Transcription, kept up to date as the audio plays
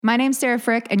My name's Sarah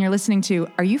Frick, and you're listening to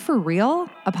Are You For Real?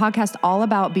 A podcast all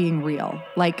about being real.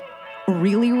 Like,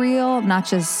 really real, not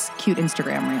just cute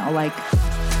Instagram real, like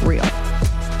real.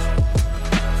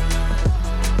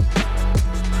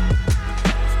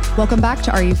 Welcome back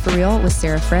to Are You For Real with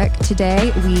Sarah Frick.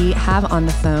 Today we have on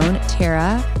the phone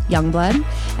Tara Youngblood,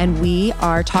 and we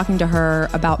are talking to her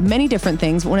about many different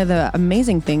things. One of the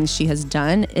amazing things she has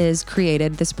done is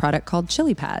created this product called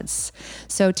Chili Pads.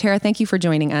 So Tara, thank you for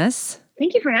joining us.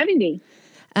 Thank you for having me.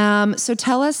 So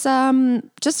tell us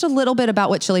just a little bit about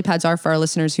what Chili Pads are for our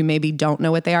listeners who maybe don't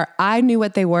know what they are. I knew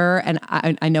what they were, and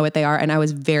I know what they are, and I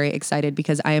was very excited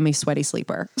because I am a sweaty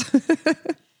sleeper.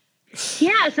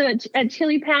 Yeah, so a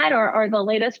Chili Pad, or the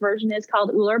latest version is called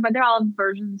Ooler, but they're all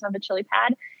versions of a Chili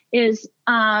Pad, is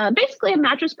basically a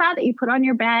mattress pad that you put on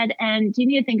your bed, and you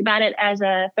need to think about it as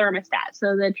a thermostat.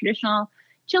 So the traditional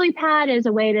Chili Pad is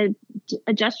a way to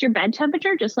adjust your bed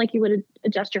temperature, just like you would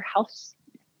adjust your house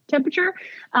temperature.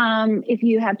 If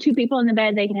you have two people in the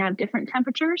bed, they can have different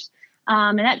temperatures.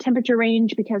 And that temperature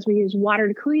range, because we use water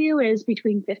to cool you, is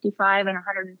between 55 and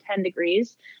 110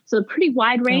 degrees. So a pretty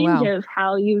wide range of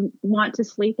how you want to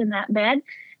sleep in that bed.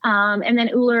 And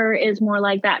then Ooler is more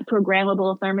like that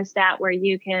programmable thermostat where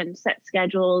you can set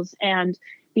schedules and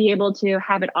be able to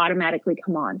have it automatically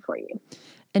come on for you.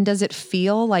 And does it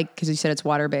feel like, because you said it's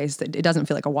water-based, it doesn't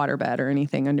feel like a water bed or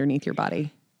anything underneath your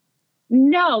body?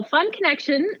 No, fun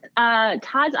connection.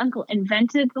 Todd's uncle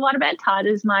invented the waterbed. Todd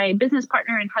is my business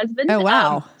partner and husband. Oh,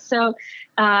 wow. So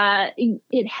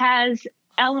it has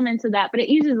elements of that, but it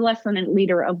uses less than a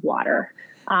liter of water.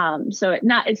 So it's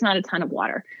not a ton of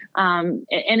water. And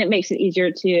it makes it easier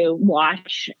to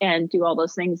wash and do all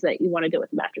those things that you want to do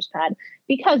with a mattress pad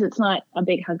because it's not a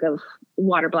big hunk of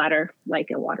water bladder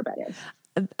like a waterbed is.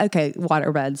 Okay,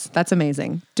 water beds. That's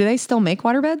amazing. Do they still make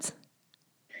water beds?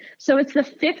 So it's the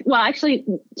fifth. Well, actually,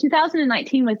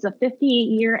 2019 was the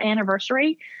 50-year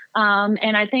anniversary.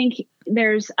 And I think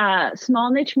there's a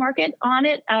small niche market on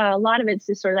it. A lot of it's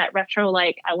just sort of that retro,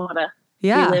 like I want to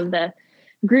relive the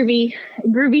groovy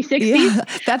 60s. Yeah.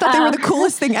 I thought they were the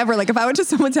coolest thing ever. Like if I went to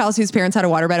someone's house whose parents had a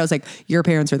waterbed, I was like, your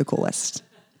parents are the coolest.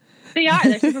 They are.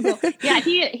 They're super cool. Yeah,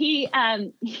 he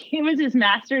was his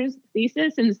master's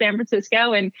thesis in San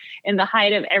Francisco, and in the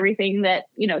height of everything that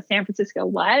San Francisco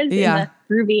was in the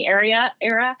groovy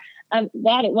era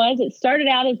that it was. It started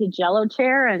out as a Jell-O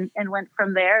chair and went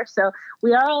from there. So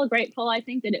we are all grateful, I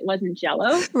think, that it wasn't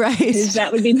Jell-O, right? Because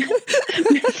that would be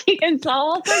messy and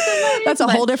tall for some ways. That's a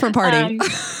whole different party.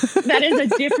 That is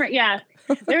a different. Yeah.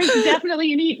 There's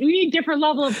definitely we need different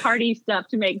level of party stuff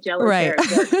to make Jell-O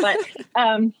chairs work,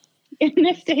 but. In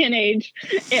this day and age,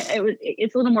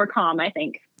 it's a little more calm, I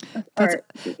think, or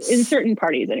in certain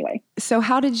parties anyway. So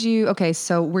how did you,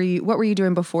 what were you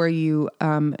doing before you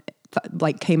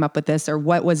came up with this, or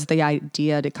what was the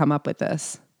idea to come up with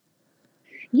this?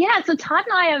 Yeah, so Todd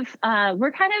and I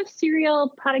we're kind of serial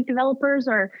product developers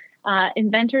or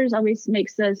inventors. Always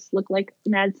makes us look like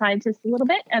mad scientists a little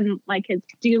bit. And my kids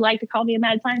do like to call me a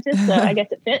mad scientist, so I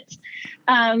guess it fits.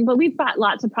 But we've brought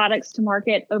lots of products to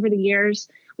market over the years.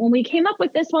 When we came up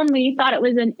with this one, we thought it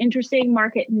was an interesting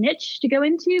market niche to go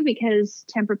into because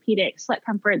Tempur-Pedic, Select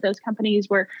Comfort, those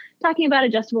companies were talking about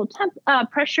adjustable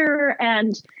pressure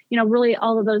and, really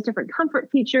all of those different comfort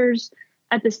features.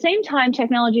 At the same time,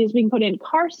 technology is being put in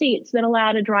car seats that allow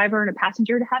a driver and a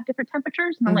passenger to have different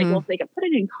temperatures. And I'm like, well, if they could put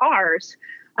it in cars,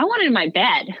 I want it in my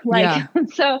bed.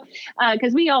 So,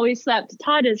 because we always slept,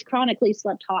 Todd has chronically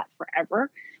slept hot forever.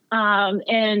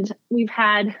 And we've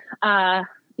had,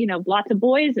 lots of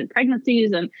boys and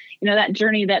pregnancies and, that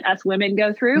journey that us women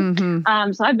go through.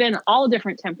 So I've been all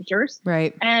different temperatures.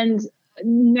 Right. And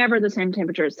never the same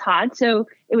temperature as Todd. So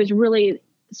it was really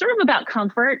sort of about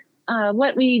comfort.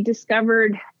 What we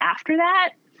discovered after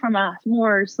that, from a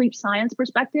more sleep science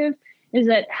perspective, is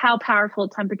that how powerful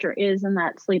temperature is in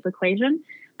that sleep equation.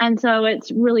 And so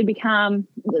it's really become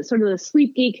sort of the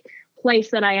sleep geek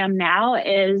place that I am now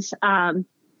is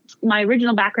my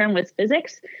original background was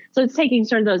physics. So it's taking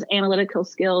sort of those analytical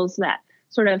skills, that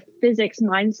sort of physics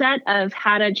mindset of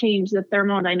how to change the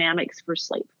thermodynamics for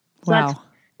sleep. So that's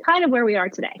kind of where we are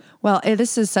today. Well,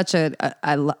 this is such a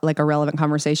relevant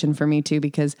conversation for me too,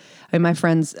 because my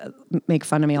friends make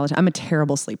fun of me all the time. I'm a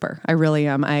terrible sleeper. I really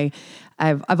am. I'm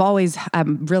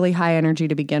really high energy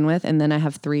to begin with. And then I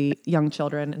have 3 young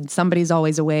children and somebody's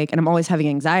always awake and I'm always having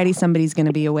anxiety. Somebody's going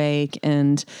to be awake.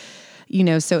 And,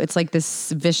 so it's like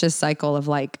this vicious cycle of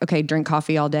like, okay, drink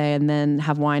coffee all day and then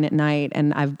have wine at night.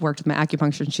 And I've worked with my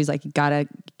acupuncture and she's like, you gotta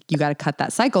cut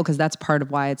that cycle, because that's part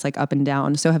of why it's like up and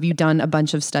down. So have you done a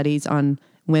bunch of studies on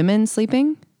women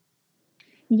sleeping?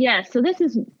 Yes. So this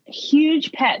is a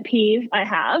huge pet peeve I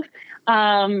have,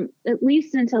 at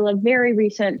least until a very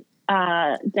recent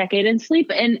decade. And sleep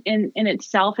in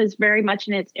itself is very much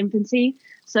in its infancy.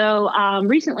 So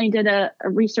recently did a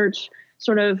research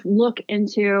sort of look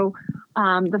into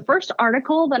the first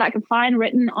article that I could find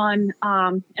written on,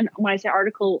 and when I say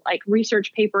article, like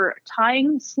research paper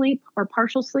tying sleep or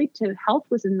partial sleep to health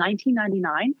was in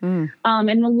 1999.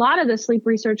 And a lot of the sleep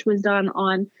research was done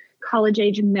on college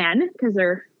age men because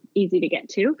they're easy to get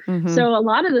to. So a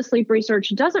lot of the sleep research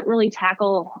doesn't really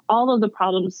tackle all of the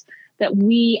problems that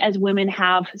we as women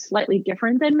have slightly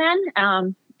different than men.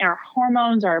 Our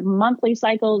hormones, our monthly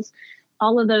cycles,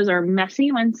 all of those are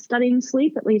messy when studying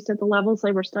sleep, at least at the levels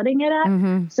they were studying it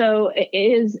at. So it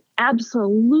is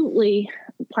absolutely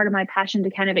part of my passion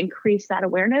to kind of increase that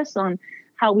awareness on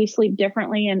how we sleep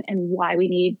differently and why we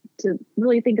need to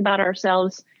really think about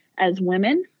ourselves as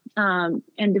women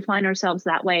and define ourselves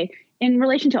that way in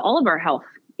relation to all of our health.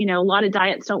 You know, a lot of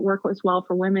diets don't work as well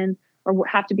for women or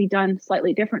have to be done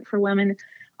slightly different for women.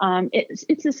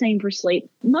 It's the same for sleep.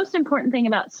 Most important thing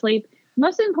about sleep,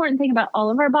 most important thing about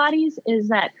all of our bodies is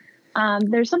that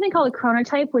there's something called a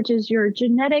chronotype, which is your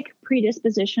genetic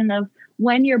predisposition of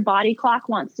when your body clock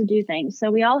wants to do things.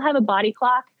 So we all have a body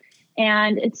clock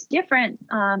and it's different.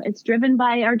 It's driven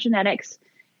by our genetics.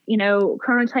 You know,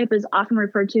 chronotype is often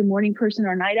referred to morning person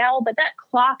or night owl, but that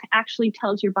clock actually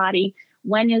tells your body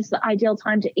when is the ideal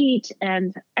time to eat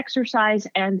and exercise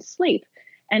and sleep.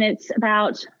 And it's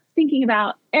about thinking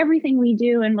about everything we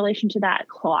do in relation to that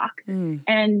clock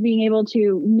and being able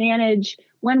to manage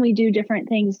when we do different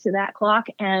things to that clock.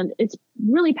 And it's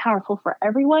really powerful for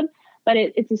everyone, but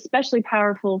it's especially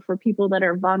powerful for people that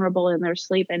are vulnerable in their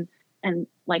sleep and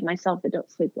like myself that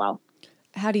don't sleep well.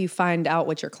 How do you find out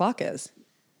what your clock is?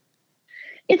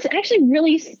 It's actually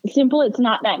really simple. It's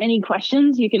not that many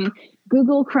questions. You can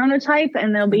Google chronotype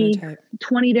and there'll be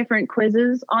 20 different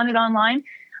quizzes on it online.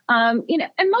 You know,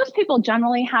 and most people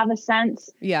generally have a sense.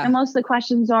 Yeah. And most of the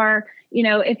questions are, you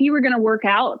know, if you were going to work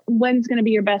out, when's going to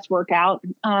be your best workout?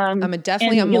 I'm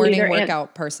definitely a morning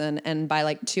workout person. And by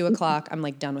like 2:00, I'm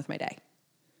like done with my day.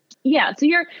 Yeah. So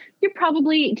you're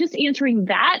probably just answering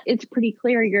that. It's pretty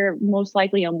clear you're most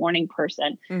likely a morning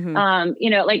person. You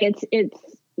know, like it's,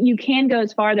 you can go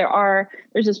as far.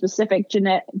 There's a specific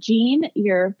gene,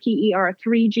 your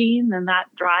PER3 gene, then that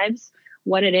drives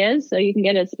what it is. So you can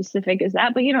get as specific as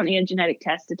that, but you don't need a genetic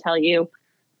test to tell you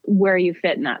where you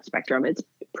fit in that spectrum. It's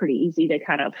pretty easy to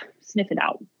kind of sniff it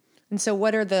out. And so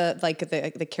what are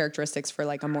the characteristics for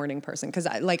like a morning person? Cause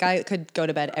I could go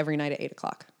to bed every night at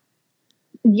 8:00.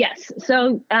 Yes.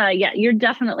 So, you're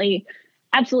definitely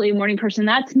absolutely a morning person.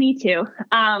 That's me too.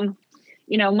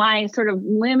 You know, my sort of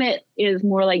limit is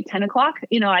more like 10:00.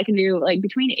 You know, I can do like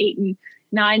between 8 and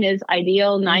 9 is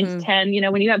ideal. 9 to 10, you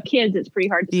know, when you have kids, it's pretty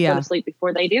hard to go to sleep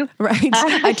before they do. Right.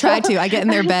 I try to. I get in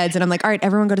their beds and I'm like, all right,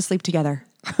 everyone go to sleep together.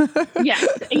 Yes.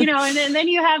 You know, and then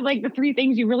you have like the 3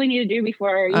 things you really need to do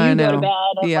before you go to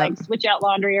bed, like switch out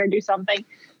laundry or do something.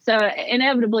 So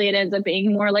inevitably it ends up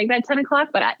being more like that 10:00,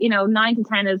 but 9 to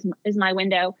 10 is my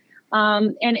window.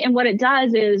 And what it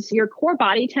does is your core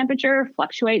body temperature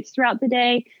fluctuates throughout the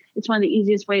day. It's one of the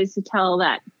easiest ways to tell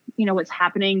that, you know, what's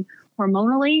happening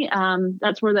hormonally.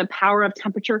 That's where the power of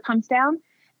temperature comes down.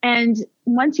 And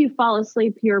once you fall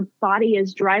asleep, your body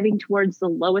is driving towards the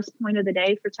lowest point of the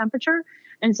day for temperature.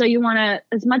 And so you want to,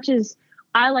 as much as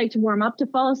I like to warm up to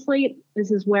fall asleep,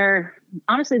 this is where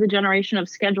honestly the generation of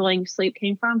scheduling sleep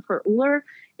came from for Uller,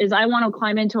 is I want to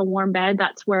climb into a warm bed.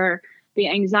 That's where the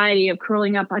anxiety of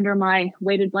curling up under my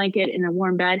weighted blanket in a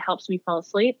warm bed helps me fall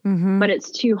asleep. But it's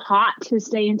too hot to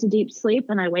stay into deep sleep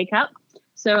and I wake up.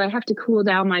 So I have to cool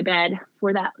down my bed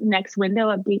for that next window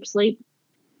of deep sleep.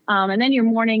 And then your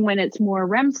morning, when it's more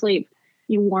REM sleep,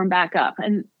 you warm back up.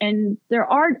 And there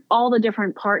are all the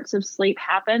different parts of sleep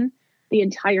happen the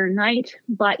entire night,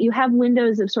 but you have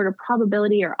windows of sort of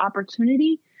probability or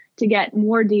opportunity to get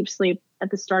more deep sleep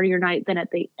at the start of your night than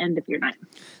at the end of your night.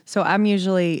 So I'm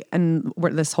usually, and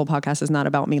this whole podcast is not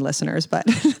about me, listeners, but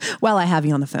while I have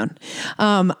you on the phone,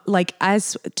 like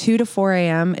as 2 to 4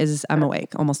 a.m. I'm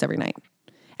awake almost every night.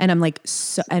 And I'm like,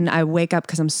 and I wake up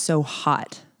because I'm so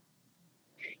hot.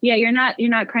 Yeah, you're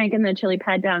not cranking the chili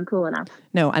pad down cool enough.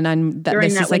 No, and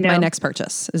this is like my next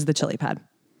purchase is the chili pad.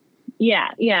 Yeah.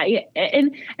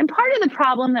 And part of the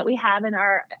problem that we have in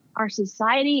our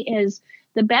society is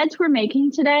the beds we're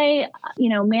making today, you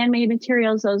know, man-made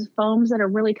materials, those foams that are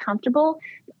really comfortable.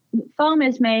 Foam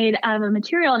is made of a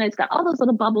material and it's got all those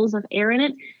little bubbles of air in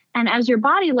it. And as your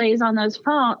body lays on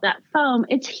that foam,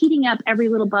 it's heating up every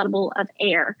little bubble of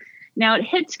air. Now it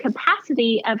hits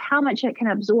capacity of how much it can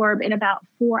absorb in about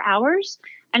 4 hours.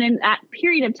 And in that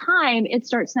period of time, it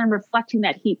starts then reflecting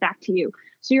that heat back to you.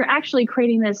 So you're actually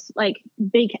creating this like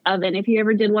bake oven. If you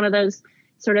ever did one of those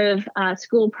sort of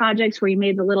school projects where you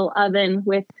made the little oven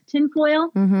with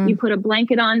tinfoil, you put a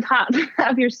blanket on top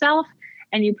of yourself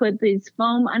and you put this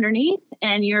foam underneath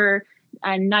and you're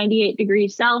 98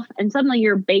 degrees Celsius, and suddenly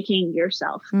you're baking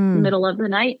yourself in the middle of the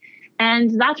night.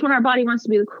 And that's when our body wants to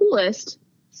be the coolest.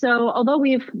 So although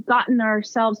we've gotten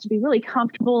ourselves to be really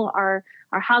comfortable, our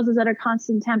houses at a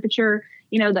constant temperature,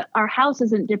 our house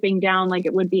isn't dipping down like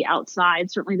it would be outside.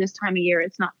 Certainly this time of year,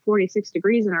 it's not 46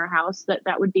 degrees in our house.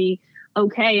 That would be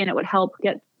okay. And it would help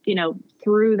get,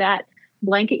 through that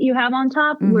blanket you have on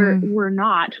top. We're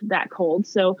not that cold.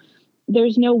 So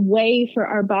there's no way for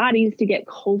our bodies to get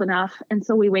cold enough. And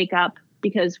so we wake up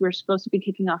because we're supposed to be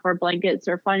kicking off our blankets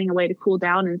or finding a way to cool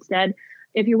down instead.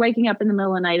 If you're waking up in the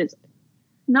middle of the night, it's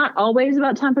not always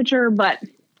about temperature, but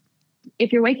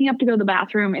if you're waking up to go to the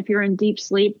bathroom, if you're in deep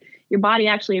sleep, your body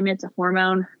actually emits a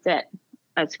hormone that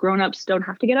as grown-ups don't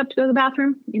have to get up to go to the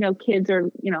bathroom. Kids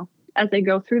are, as they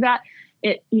go through that,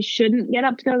 you shouldn't get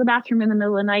up to go to the bathroom in the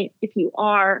middle of the night. If you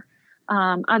are,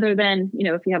 other than,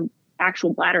 if you have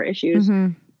actual bladder issues,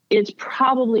 it's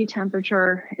probably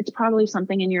temperature. It's probably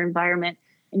something in your environment,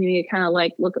 and you need to kind of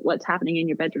like look at what's happening in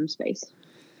your bedroom space.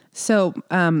 So,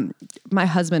 my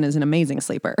husband is an amazing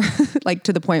sleeper, like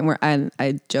to the point where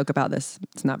I joke about this.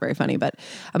 It's not very funny, but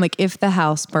I'm like, if the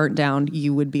house burnt down,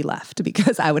 you would be left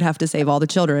because I would have to save all the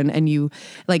children, and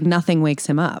nothing wakes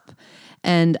him up.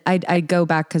 And I go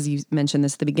back, cause you mentioned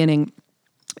this at the beginning,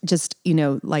 just,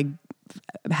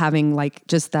 having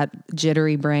just that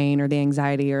jittery brain or the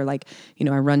anxiety or I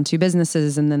run 2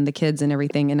 businesses and then the kids and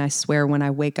everything. And I swear when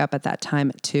I wake up at that time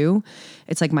at 2,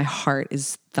 it's like my heart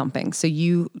is thumping. So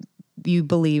you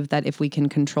believe that if we can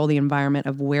control the environment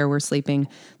of where we're sleeping,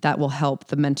 that will help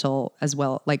the mental as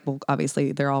well.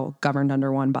 Obviously they're all governed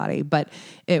under one body, but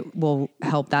it will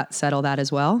help that settle that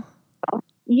as well.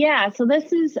 Yeah. So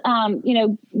this is,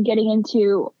 getting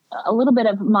into a little bit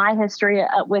of my history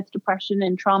with depression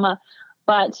and trauma.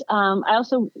 But I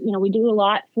also, we do a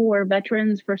lot for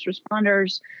veterans, first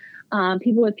responders,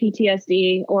 people with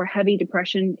PTSD or heavy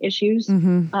depression issues.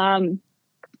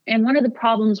 And one of the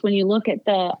problems when you look at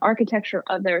the architecture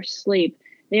of their sleep,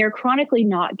 they are chronically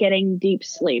not getting deep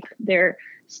sleep. They're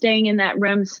staying in that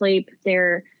REM sleep.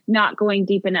 They're not going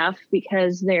deep enough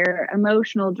because their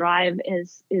emotional drive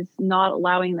is not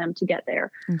allowing them to get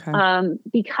there. Okay.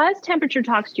 Because temperature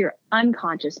talks to your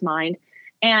unconscious mind,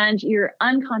 and your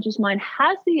unconscious mind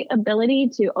has the ability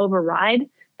to override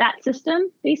that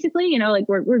system, basically.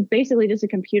 We're basically just a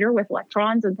computer with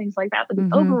electrons and things like that. But the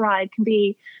override can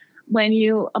be when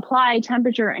you apply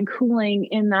temperature and cooling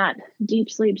in that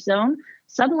deep sleep zone,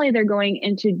 suddenly they're going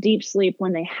into deep sleep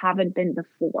when they haven't been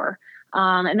before.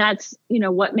 And that's,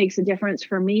 what makes a difference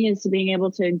for me is to being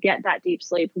able to get that deep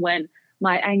sleep when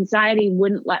my anxiety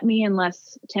wouldn't let me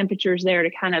unless temperature's there to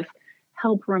kind of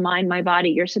help remind my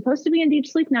body, you're supposed to be in deep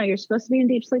sleep now. You're supposed to be in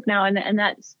deep sleep now. And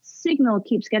that signal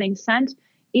keeps getting sent,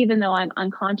 even though I'm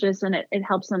unconscious, and it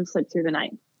helps them slip through the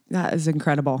night. That is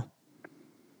incredible.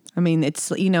 I mean,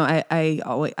 it's, I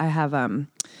have,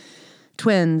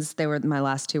 twins. My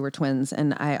last 2 were twins.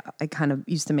 And I kind of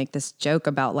used to make this joke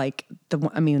about the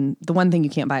one thing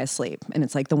you can't buy is sleep. And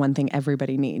it's the one thing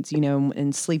everybody needs,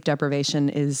 and sleep deprivation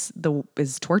is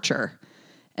torture.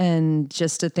 And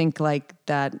just to think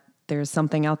that there's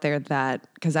something out there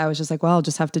because I was just I'll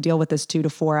just have to deal with this 2 to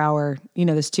 4 hour,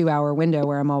 this 2-hour window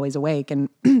where I'm always awake. And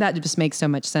that just makes so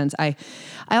much sense. I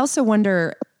also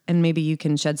wonder, and maybe you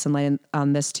can shed some light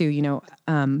on this too,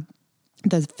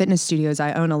 the fitness studios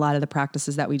I own, a lot of the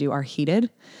practices that we do are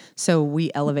heated. So we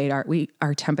elevate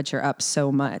our temperature up so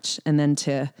much. And then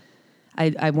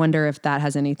I wonder if that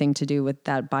has anything to do with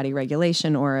that body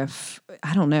regulation, or if,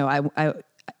 I don't know.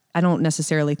 I don't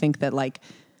necessarily think that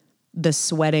the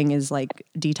sweating is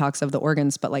detox of the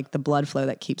organs, but the blood flow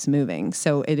that keeps moving.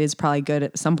 So it is probably good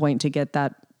at some point to get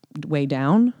that way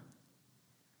down.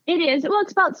 It is. Well,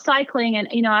 it's about cycling. And,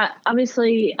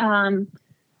 obviously,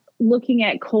 looking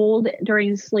at cold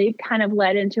during sleep kind of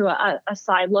led into a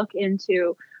side look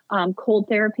into cold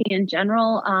therapy in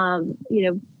general.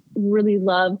 Really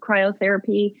love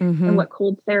cryotherapy and what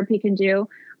cold therapy can do.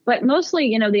 But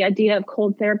mostly, the idea of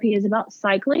cold therapy is about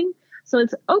cycling. So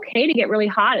it's okay to get really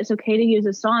hot. It's okay to use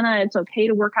a sauna. It's okay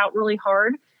to work out really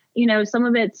hard. Some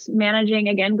of it's managing,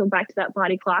 again, go back to that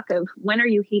body clock of when are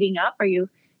you heating up? Are you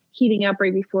heating up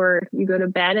right before you go to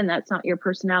bed, and that's not your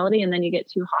personality, and then you get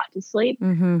too hot to sleep?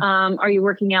 Are you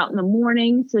working out in the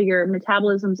morning so your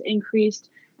metabolism's increased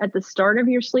at the start of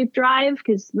your sleep drive,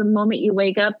 because the moment you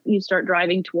wake up, you start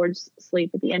driving towards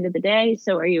sleep at the end of the day.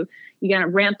 So are you kind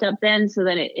of ramped up then so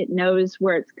that it knows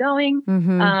where it's going?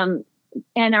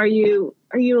 And are you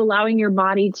allowing your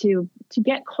body to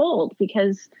get cold?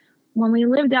 Because when we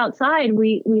lived outside,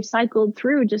 we cycled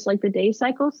through just like the day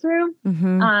cycles through.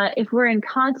 If we're in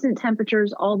constant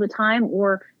temperatures all the time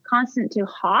or constant to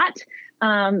hot,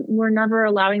 we're never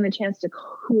allowing the chance to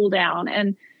cool down.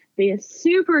 And the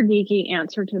super geeky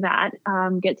answer to that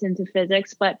gets into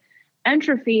physics, but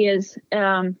entropy is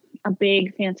a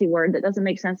big fancy word that doesn't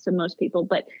make sense to most people.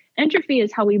 But entropy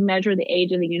is how we measure the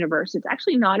age of the universe. It's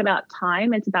actually not about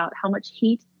time. It's about how much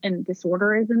heat and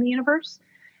disorder is in the universe.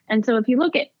 And so if you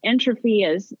look at entropy,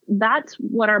 that's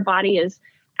what our body is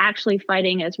actually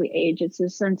fighting as we age. It's a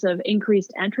sense of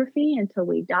increased entropy until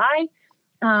we die.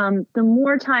 The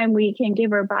more time we can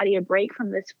give our body a break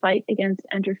from this fight against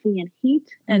entropy and heat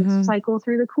and cycle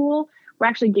through the cool, we're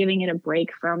actually giving it a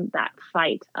break from that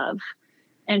fight of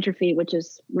entropy, which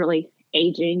is really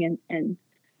aging and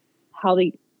how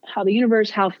the universe,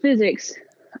 how physics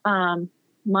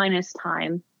minus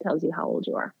time tells you how old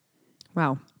you are.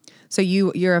 Wow. So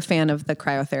you're a fan of the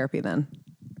cryotherapy then?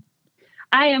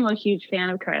 I am a huge fan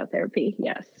of cryotherapy.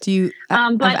 Yes. Do you?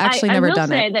 But I've actually never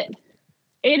done it. I will say that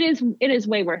it is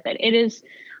way worth it. It is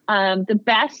the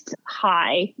best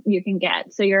high you can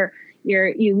get. So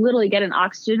you literally get an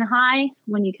oxygen high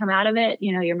when you come out of it.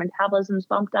 You know, your metabolism's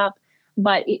bumped up,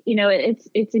 but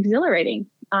it's exhilarating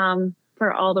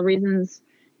for all the reasons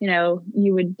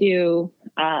you would do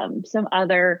some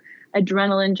other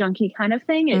adrenaline junkie kind of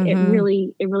thing. It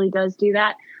really does do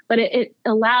that, but it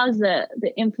allows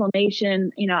the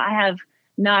inflammation. I have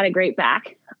not a great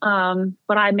back,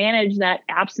 but I manage that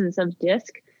absence of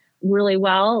disc really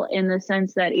well in the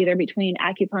sense that either between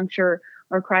acupuncture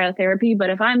or cryotherapy. But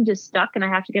if I'm just stuck and I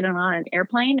have to get on an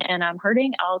airplane and I'm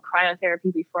hurting, I'll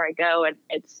cryotherapy before I go. And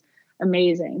it's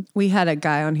amazing. We had a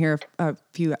guy on here a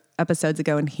few episodes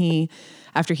ago, and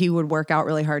after he would work out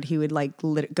really hard, he would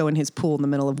go in his pool in the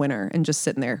middle of winter and just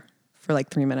sit in there for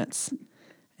 3 minutes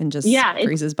and just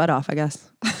freeze his butt off, I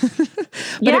guess.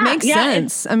 But it makes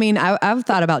sense. I mean, I've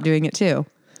thought about doing it too.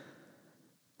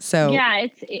 So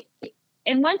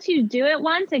and once you do it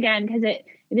once again, because it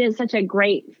is such a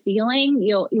great feeling,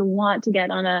 you'll want to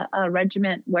get on a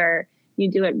regimen where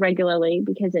you do it regularly,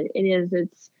 because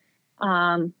it's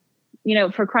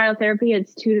for cryotherapy,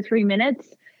 it's 2 to 3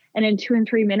 minutes. And in 2 and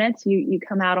 3 minutes, you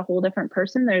come out a whole different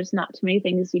person. There's not too many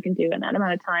things you can do in that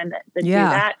amount of time that do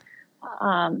that.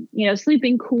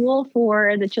 Sleeping cool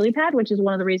for the chili pad, which is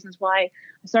one of the reasons why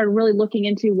I started really looking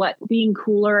into what being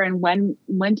cooler and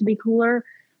when to be cooler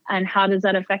and how does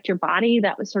that affect your body.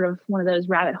 That was sort of one of those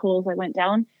rabbit holes I went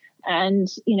down. And,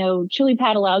 chili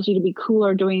pad allows you to be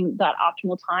cooler during that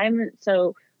optimal time.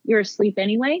 So you're asleep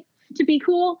anyway to be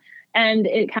cool. And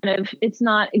it's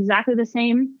not exactly the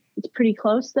same. It's pretty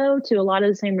close though to a lot of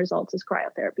the same results as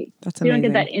cryotherapy. That's amazing. You don't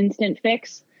get that instant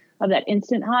fix of that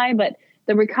instant high, but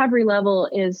the recovery level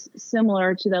is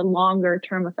similar to the longer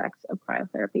term effects of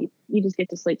cryotherapy. You just get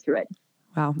to sleep through it.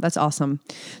 Wow, that's awesome.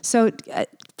 So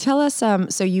tell us,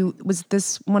 was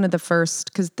this one of the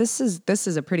first, because this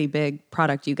is a pretty big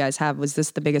product you guys have. Was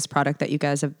this the biggest product that you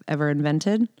guys have ever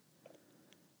invented?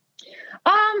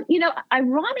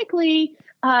 Ironically,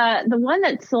 the one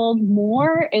that sold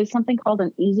more is something called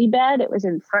an Easy Bed. It was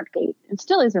in Frontgate. It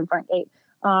still is in Frontgate.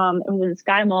 It was in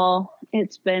Sky Mall.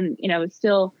 It's been, it's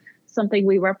still something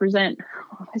we represent,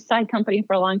 a side company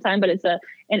for a long time, but it's an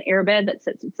airbed that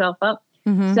sets itself up.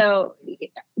 So,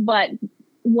 but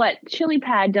what Chili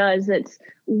Pad does that's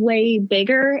way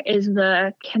bigger is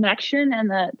the connection and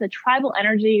the tribal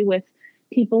energy with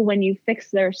people when you fix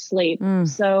their sleep.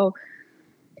 So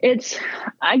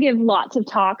I give lots of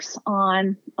talks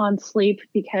on sleep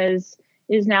because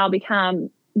it has now become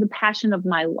the passion of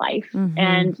my life.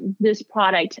 And this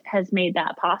product has made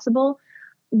that possible.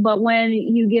 But when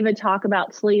you give a talk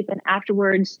about sleep and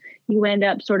afterwards you end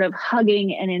up sort of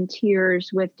hugging and in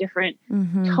tears with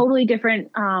totally different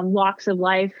walks of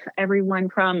life, everyone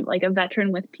from like a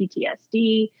veteran with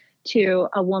PTSD to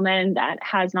a woman that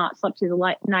has not slept through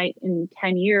the night in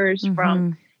 10 years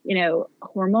from,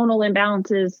 hormonal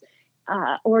imbalances,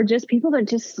 or just people that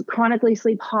just chronically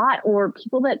sleep hot, or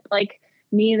people that like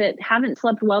me that haven't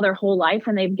slept well their whole life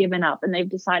and they've given up and they've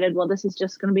decided, well, this is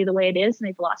just going to be the way it is. And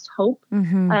they've lost hope.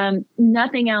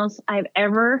 Nothing else I've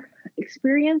ever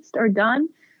experienced or done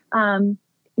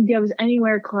goes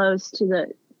anywhere close to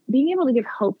being able to give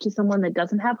hope to someone that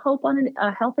doesn't have hope on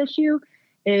a health issue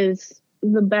is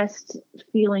the best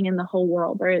feeling in the whole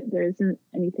world. There isn't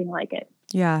anything like it.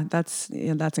 Yeah, that's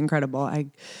incredible. I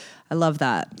love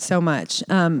that so much.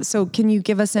 So can you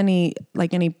give us any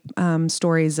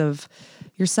stories of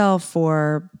yourself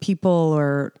or people,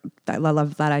 or I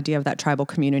love that idea of that tribal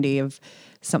community of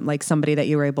somebody that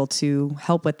you were able to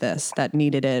help with this that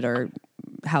needed it, or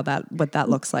what that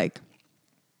looks like.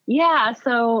 Yeah.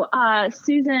 So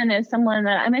Susan is someone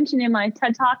that I mentioned in my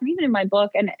TED Talk and even in my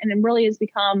book, and it really has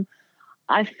become,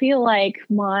 I feel like,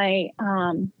 my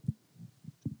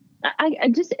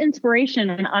just inspiration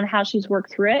on how she's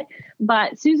worked through it.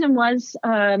 But Susan was,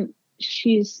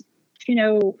 she's,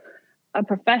 a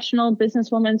professional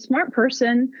businesswoman, smart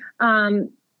person,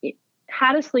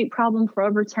 had a sleep problem for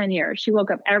over 10 years. She woke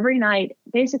up every night,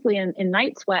 basically in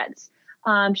night sweats.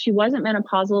 She wasn't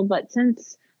menopausal, but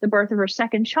since the birth of her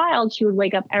second child, she would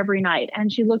wake up every night.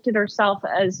 And she looked at herself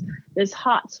as this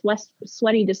hot,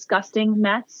 sweaty, disgusting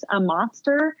mess, a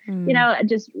monster,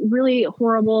 just really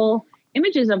horrible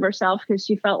images of herself, because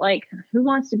she felt like, who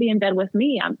wants to be in bed with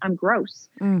me? I'm gross.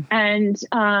 And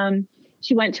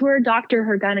she went to her doctor,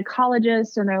 her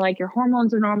gynecologist, and they're like, your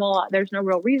hormones are normal. There's no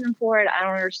real reason for it. I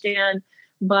don't understand,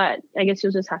 but I guess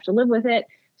you'll just have to live with it.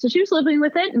 So she was living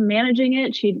with it and managing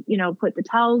it. She'd, put the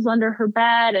towels under her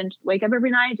bed and wake up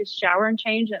every night, just shower and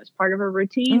change. That was part of her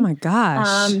routine. Oh my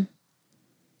gosh.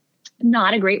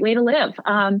 Not a great way to live.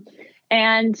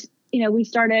 And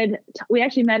we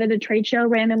actually met at a trade show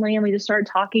randomly, and we just started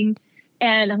talking.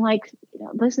 And I'm like,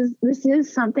 this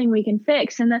is something we can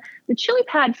fix. And the chili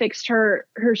pad fixed her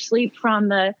sleep from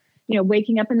the,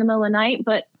 waking up in the middle of the night.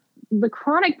 But the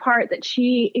chronic part that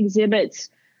she exhibits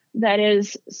that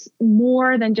is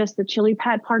more than just the chili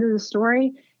pad part of the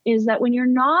story is that when you're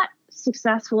not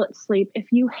successful at sleep,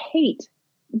 if you hate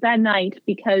that night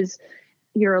because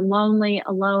you're lonely,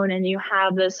 alone, and you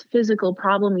have this physical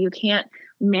problem you can't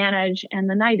manage, and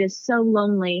the night is so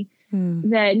lonely,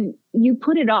 then you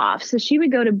put it off. So she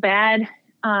would go to bed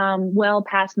well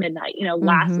past midnight,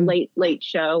 last late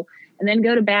show, and then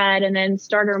go to bed and then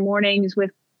start her mornings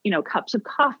with, cups of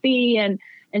coffee. And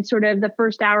sort of the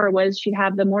first hour was she'd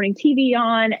have the morning TV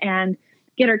on and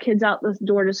get her kids out the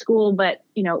door to school. But,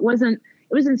 it was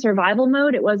in survival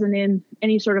mode. It wasn't in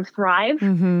any sort of thrive.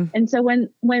 And so when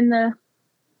the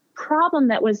problem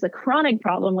that was the chronic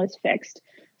problem was fixed,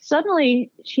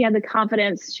 suddenly she had the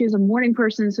confidence. She was a morning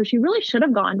person, so she really should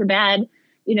have gone to bed,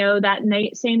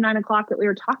 that same 9 o'clock that we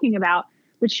were talking about,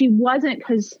 but she wasn't,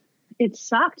 because it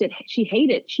sucked. She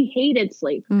hated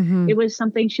sleep. It was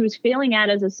something she was failing at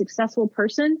as a successful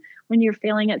person. When you're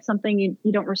failing at something,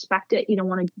 you don't respect it. You don't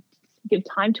want to give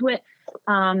time to it.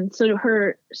 So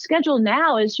her schedule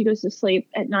now is she goes to sleep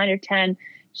at 9 or 10.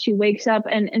 She wakes up,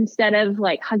 and instead of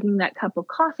like hugging that cup of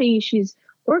coffee, she's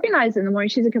organized in the morning.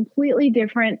 She's a completely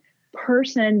different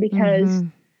person because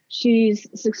she's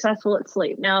successful at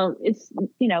sleep. Now it's,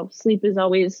 sleep is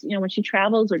always, when she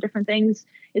travels or different things,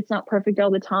 it's not perfect all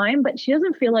the time, but she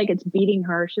doesn't feel like it's beating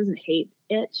her. She doesn't hate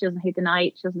it. She doesn't hate the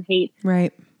night. She doesn't hate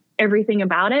everything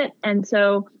about it. And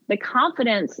so the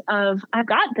confidence of I've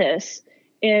got this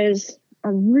is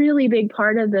a really big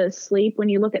part of the sleep. When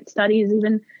you look at studies,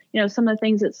 even, some of the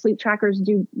things that sleep trackers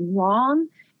do wrong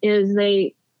is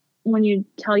when you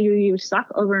tell you suck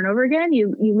over and over again,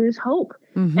 you lose hope,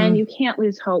 and you can't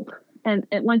lose hope. And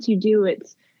once you do,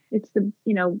 it's the,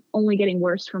 only getting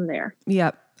worse from there.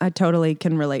 Yep. I totally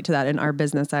can relate to that. In our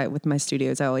business, with my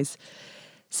studios, I always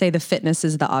say the fitness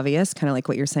is the obvious, kind of like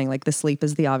what you're saying, like the sleep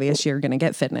is the obvious. You're going to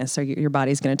get fitness, or your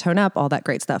body's going to tone up, all that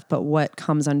great stuff. But what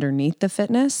comes underneath the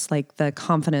fitness, like the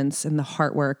confidence and the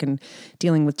heart work and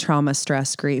dealing with trauma,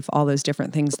 stress, grief, all those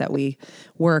different things that we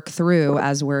work through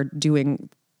as we're doing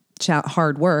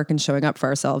hard work and showing up for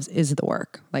ourselves, is the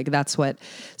work. Like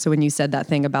so when you said that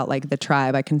thing about like the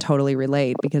tribe, I can totally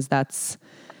relate, because that's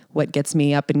what gets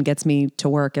me up and gets me to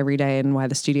work every day, and why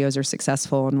the studios are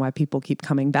successful and why people keep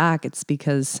coming back. It's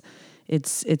because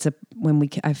when we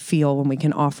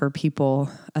can offer people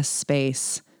a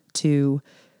space to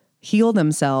heal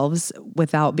themselves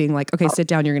without being like, okay, sit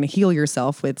down, you're going to heal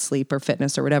yourself with sleep or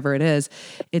fitness or whatever it is.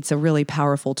 It's a really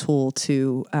powerful tool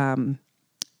to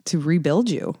rebuild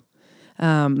you.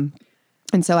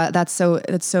 And so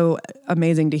it's so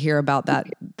amazing to hear about that.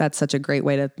 That's such a great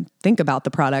way to think about the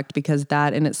product, because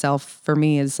that in itself for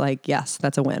me is like, yes,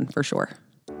 that's a win for sure.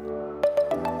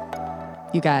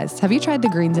 You guys, have you tried the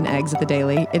greens and eggs at the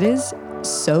Daily? It is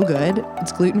so good.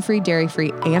 It's gluten-free,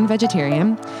 dairy-free, and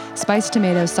vegetarian. Spiced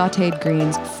tomatoes, sauteed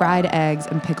greens, fried eggs,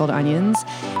 and pickled onions.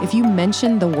 If you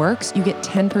mention The Works, you get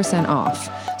 10% off.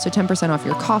 So 10% off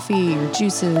your coffee, your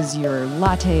juices, your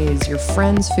lattes, your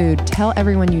friend's food. Tell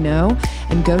everyone you know,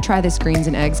 and go try this greens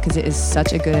and eggs, because it is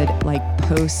such a good, like,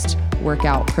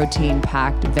 post-workout,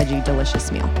 protein-packed, veggie,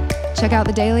 delicious meal. Check out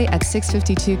The Daily at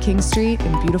 652 King Street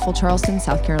in beautiful Charleston,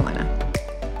 South Carolina.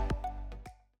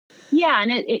 Yeah.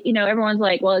 And everyone's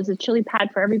like, well, is a chili pad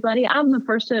for everybody? I'm the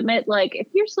first to admit, like, if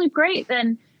you sleep great,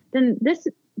 then this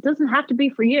doesn't have to be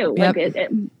for you. Yep.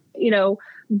 Like,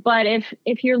 but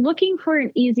if you're looking for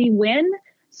an easy win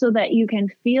so that you can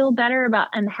feel better about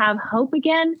and have hope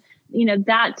again,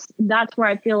 that's where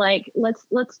I feel like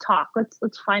let's talk.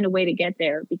 Let's find a way to get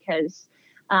there, because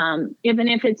even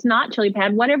if it's not chili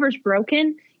pad, whatever's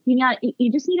broken,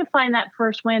 you just need to find that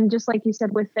first win. Just like you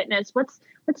said with fitness, what's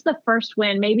the first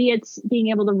win? Maybe it's being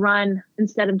able to run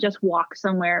instead of just walk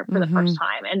somewhere for the first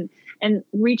time and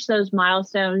reach those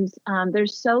milestones.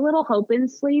 There's so little hope in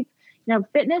sleep.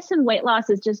 Fitness and weight loss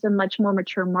is just a much more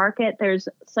mature market. There's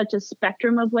such a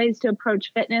spectrum of ways to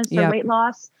approach fitness or weight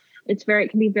loss. It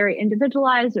can be very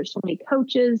individualized. There's so many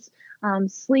coaches.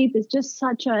 Sleep is just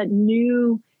such a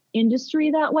new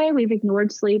industry that way. We've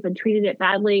ignored sleep and treated it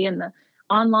badly. And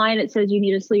online, it says you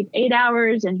need to sleep 8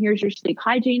 hours, and here's your sleep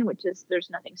hygiene, there's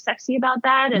nothing sexy about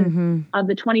that. And of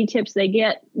the 20 tips they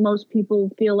get, most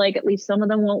people feel like at least some of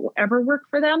them won't ever work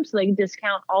for them. So they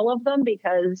discount all of them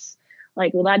because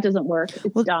that doesn't work.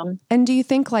 It's dumb. And do you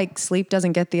think like sleep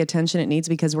doesn't get the attention it needs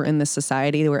because we're in this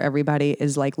society where everybody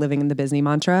is like living in the busy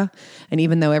mantra? And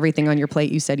even though everything on your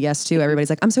plate you said yes to, everybody's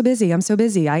like, I'm so busy.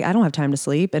 I don't have time to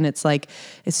sleep. And it's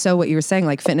so what you were saying,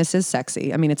 like fitness is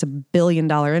sexy. I mean, it's $1 billion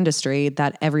industry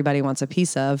that everybody wants a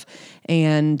piece of.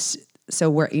 And so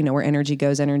where energy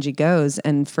goes.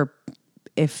 And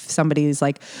if somebody's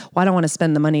like, well, I don't want to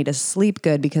spend the money to sleep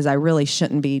good because I really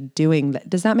shouldn't be doing that.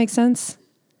 Does that make sense?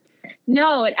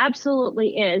 No, it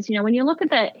absolutely is. When you look at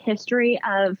the history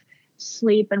of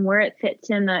sleep and where it fits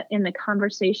in the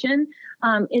conversation,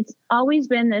 it's always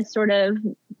been this sort of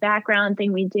background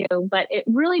thing we do. But it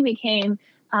really became,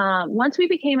 once we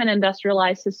became an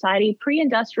industrialized society,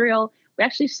 pre-industrial, we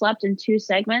actually slept in two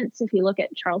segments. If you look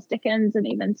at Charles Dickens and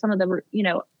even some of the,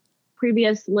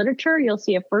 previous literature, you'll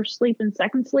see a first sleep and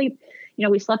second sleep.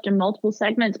 We slept in multiple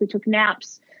segments. We took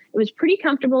naps. It was pretty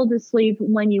comfortable to sleep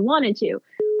when you wanted to.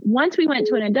 Once we went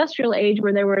to an industrial age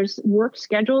where there was work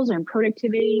schedules and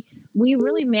productivity, we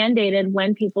really mandated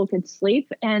when people could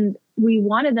sleep, and we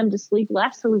wanted them to sleep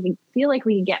less so we could feel like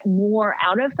we could get more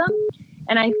out of them.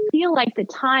 And I feel like the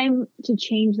time to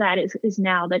change that is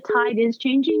now. The tide is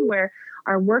changing where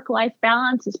our work-life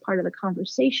balance is part of the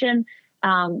conversation.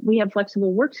 We have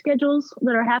flexible work schedules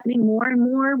that are happening more and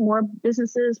more. More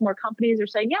businesses, more companies are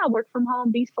saying, yeah, work from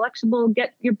home, be flexible,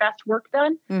 get your best work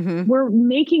done. We're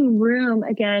making room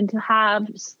again to have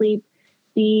sleep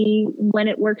be when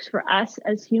it works for us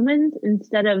as humans,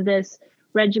 instead of this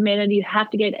regimented, you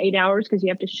have to get 8 hours because you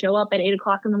have to show up at 8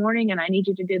 o'clock in the morning and I need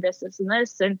you to do this, this, and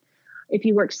this. And if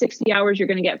you work 60 hours, you're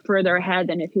going to get further ahead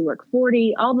than if you work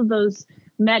 40. All of those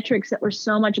metrics that were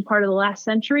so much a part of the last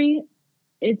century,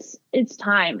 it's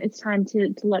time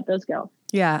to let those go.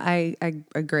 Yeah, I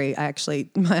agree.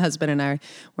 My husband and I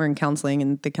were in counseling,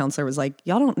 and the counselor was like,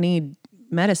 y'all don't need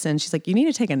medicine. She's like, you need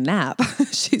to take a nap.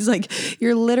 She's like,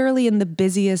 you're literally in the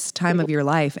busiest time of your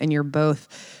life, and you're both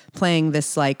playing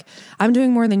this, like, I'm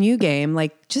doing more than you game.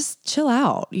 Like, just chill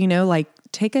out, like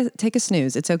take a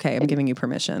snooze. It's okay. I'm giving you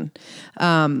permission.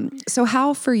 So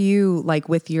how for you, like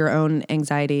with your own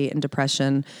anxiety and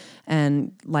depression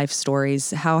and life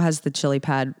stories, how has the Chili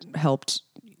Pad helped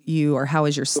you, or how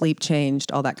has your sleep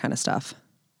changed, all that kind of stuff?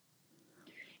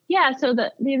 Yeah, so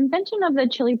the invention of the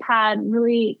Chili Pad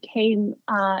really came,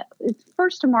 it's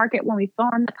first to market when we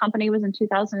formed the company was in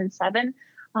 2007,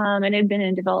 and it had been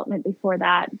in development before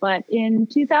that. But in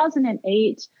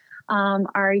 2008,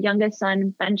 our youngest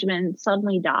son, Benjamin,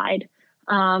 suddenly died.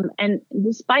 And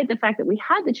despite the fact that we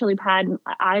had the Chili Pad,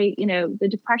 the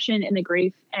depression and the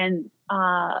grief and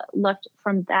left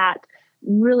from that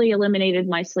really eliminated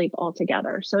my sleep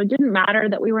altogether. So it didn't matter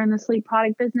that we were in the sleep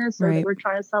product business or that we were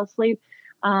trying to sell sleep.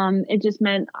 It just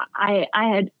meant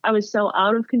I was so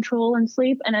out of control in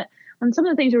sleep. And some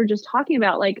of the things we were just talking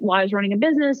about, like while I was running a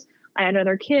business, I had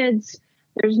other kids.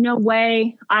 There's no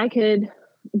way I could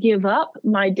give up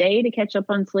my day to catch up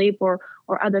on sleep or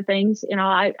other things.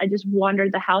 I just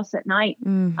wandered the house at night,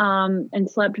 and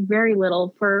slept very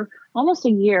little for almost a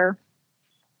year.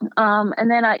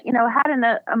 And then I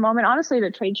had a moment, honestly, at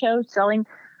a trade show selling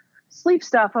sleep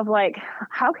stuff of like,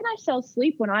 how can I sell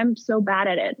sleep when I'm so bad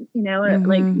at it?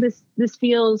 Like this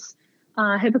feels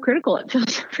hypocritical. It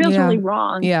feels really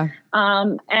wrong. Yeah.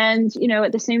 And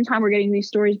at the same time, we're getting these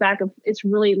stories back of it's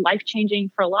really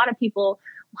life-changing for a lot of people.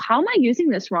 How am I using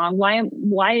this wrong?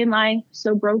 Why am I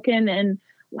so broken? And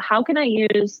how can I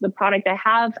use the product I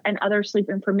have and other sleep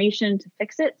information to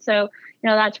fix it? So,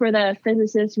 that's where the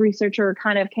physicist researcher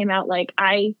kind of came out like,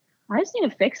 I I just need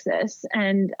to fix this.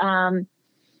 And kind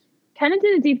of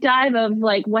did a deep dive of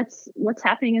like what's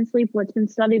happening in sleep, what's been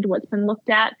studied, what's been looked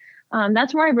at.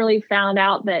 That's where I really found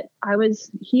out that I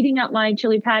was heating up my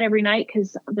chili pad every night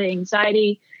because the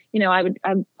anxiety. I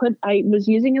was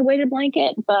using a weighted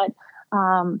blanket, but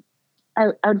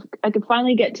I could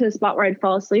finally get to a spot where I'd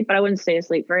fall asleep, but I wouldn't stay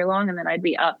asleep very long, and then I'd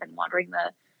be up and wandering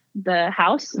the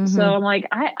house. Mm-hmm. So I'm like,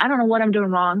 I don't know what I'm doing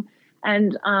wrong.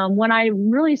 And when I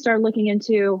really started looking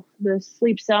into the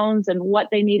sleep zones and what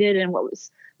they needed and what was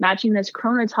matching this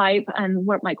chronotype and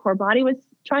what my core body was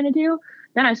trying to do,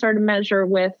 then I started to measure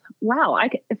with, wow,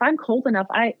 if I'm cold enough,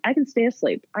 I can stay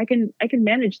asleep. I can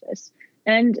manage this.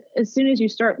 And as soon as you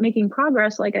start making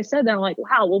progress, like I said, then I'm like,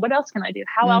 wow, well, what else can I do?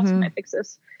 How else can I fix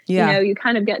this? Yeah. You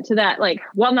kind of get to that, like,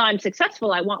 well, no, I'm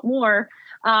successful. I want more.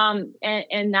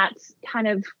 And that's kind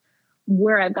of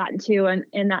where I've gotten to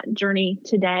in that journey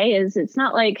today. Is it's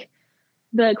not like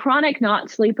the chronic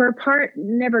not sleeper part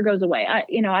never goes away.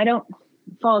 I don't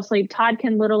fall asleep. Todd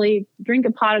can literally drink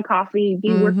a pot of coffee,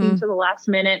 be working to the last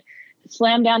minute,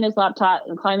 slam down his laptop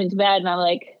and climb into bed. And I'm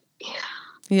like,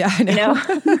 yeah, I know.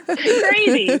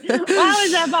 Crazy. How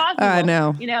is that possible? I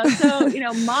know. So,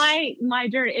 my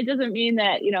journey, it doesn't mean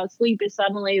that, sleep is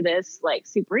suddenly this like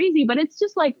super easy, but it's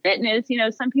just like fitness.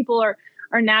 Some people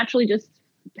are naturally just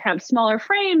have smaller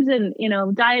frames and,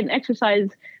 diet and exercise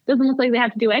doesn't look like they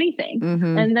have to do anything.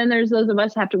 Mm-hmm. And then there's those of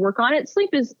us who have to work on it.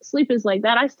 Sleep is like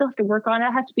that. I still have to work on it.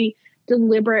 I have to be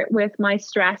deliberate with my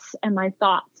stress and my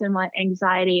thoughts and my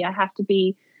anxiety. I have to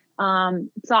be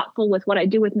thoughtful with what I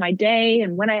do with my day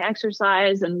and when I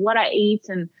exercise and what I eat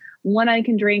and when I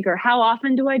can drink or how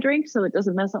often do I drink so it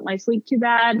doesn't mess up my sleep too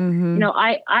bad. Mm-hmm.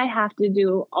 I have to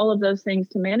do all of those things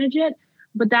to manage it,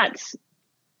 but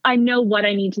I know what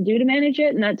I need to do to manage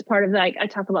it. And that's part of I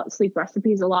talk about sleep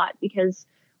recipes a lot, because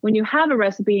when you have a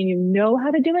recipe and you know how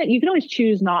to do it, you can always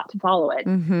choose not to follow it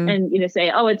and,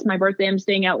 say, oh, it's my birthday, I'm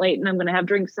staying out late and I'm going to have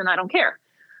drinks and I don't care.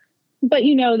 But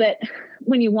you know that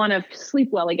when you want to sleep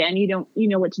well again, you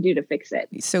know what to do to fix it.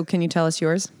 So can you tell us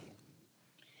yours?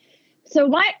 So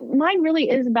mine really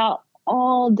is about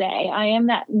all day. I am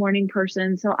that morning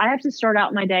person. So I have to start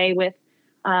out my day with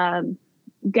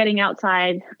getting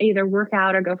outside, either work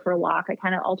out or go for a walk. I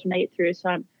kind of alternate through.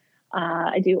 So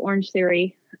I do Orange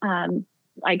Theory.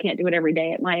 I can't do it every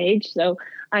day at my age. So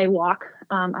I walk.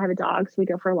 I have a dog, so we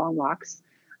go for long walks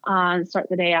and start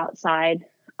the day outside.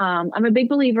 I'm a big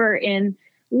believer in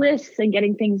lists and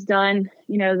getting things done.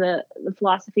 The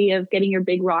philosophy of getting your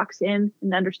big rocks in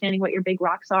and understanding what your big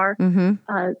rocks are.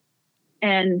 Mm-hmm.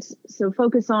 And so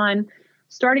focus on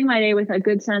starting my day with a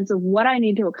good sense of what I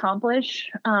need to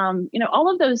accomplish.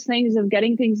 All of those things of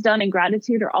getting things done and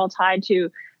gratitude are all tied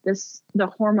to the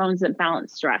hormones that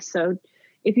balance stress. So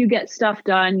if you get stuff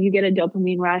done, you get a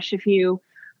dopamine rush. If you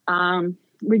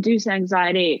reduce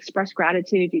anxiety, express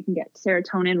gratitude, you can get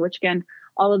serotonin, which again,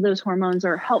 all of those hormones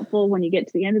are helpful when you get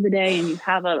to the end of the day and you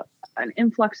have an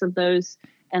influx of those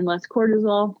and less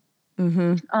cortisol.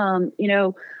 Mm-hmm.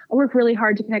 I work really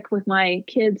hard to connect with my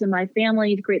kids and my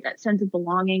family to create that sense of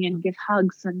belonging and give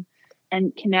hugs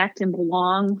and connect and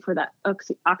belong for that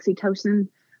oxytocin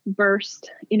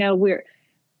burst.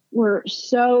 We're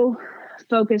so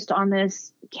focused on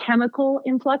this chemical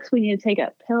influx. We need to take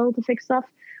a pill to fix stuff,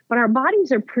 but our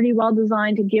bodies are pretty well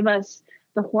designed to give us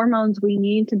the hormones we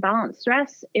need to balance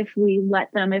stress if we let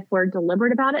them, if we're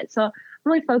deliberate about it. So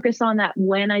really focus on that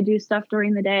when I do stuff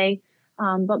during the day.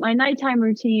 But my nighttime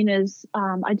routine is,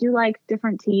 I do like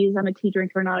different teas. I'm a tea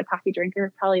drinker, not a coffee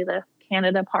drinker, probably the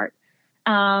Canada part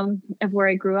of where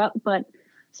I grew up. But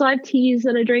so I have teas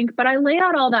that I drink, but I lay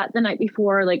out all that the night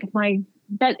before. Like my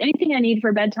bed, anything I need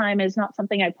for bedtime is not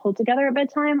something I pull together at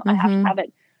bedtime. Mm-hmm. I have to have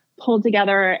it pulled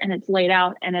together and it's laid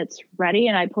out and it's ready.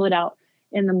 And I pull it out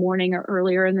in the morning or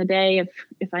earlier in the day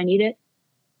if I need it.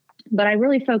 But I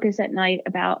really focus at night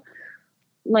about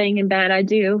laying in bed. I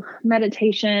do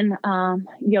meditation,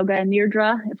 yoga and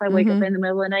nidra. If I wake up in the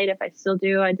middle of the night, if I still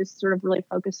do, I just sort of really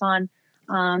focus on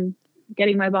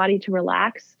getting my body to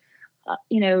relax.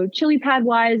 Chili pad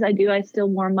wise, I still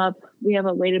warm up. We have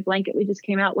a weighted blanket we just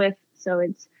came out with. So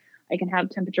I can have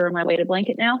temperature in my weighted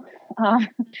blanket now.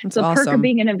 So awesome. Perk of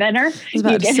being an inventor, you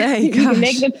can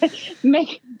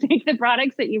make the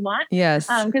products that you want. Yes.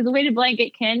 Because the weighted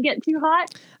blanket can get too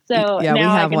hot. So yeah, we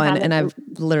have one and I've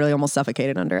literally almost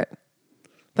suffocated under it.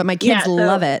 But my kids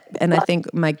love it. And I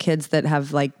think my kids that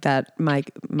have like that, my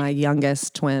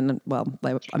youngest twin, well,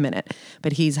 like a minute,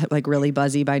 but he's like really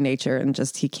buzzy by nature and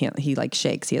just, he like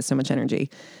shakes. He has so much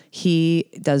energy. He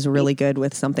does really good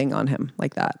with something on him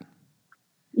like that.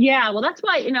 Yeah, well, that's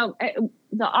why, children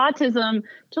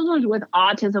with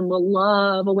autism will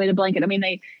love a weighted blanket. I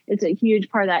mean, it's a huge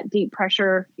part of that deep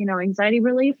pressure, anxiety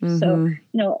relief. So,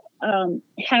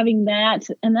 having that,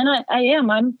 and then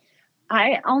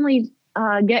I only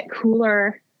get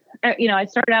cooler. I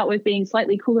started out with being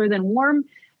slightly cooler than warm,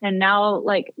 and now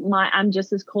like I'm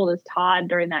just as cold as Todd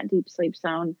during that deep sleep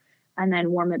zone, and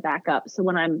then warm it back up. So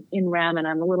when I'm in REM and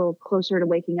I'm a little closer to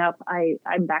waking up,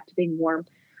 I'm back to being warm.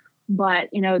 But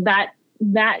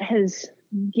that has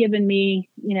given me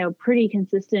pretty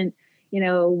consistent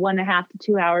 1.5 to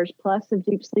 2 hours plus of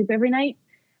deep sleep every night.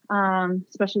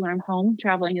 Especially when I'm home.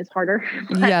 Traveling is harder.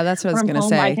 Yeah, that's what I was going to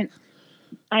say.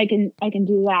 I can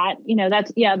do that.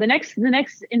 That's the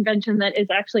next invention that is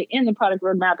actually in the product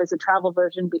roadmap is a travel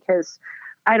version, because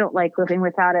I don't like living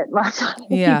without it. Lots of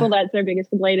people, that's their biggest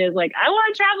complaint is like, I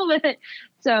want to travel with it.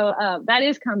 So that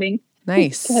is coming.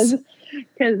 Nice.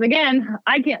 Because again,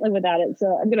 I can't live without it.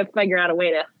 So I'm going to figure out a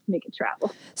way to make it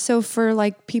travel. So for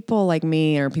like people like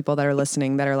me or people that are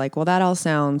listening that are like, well, that all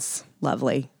sounds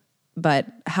lovely, but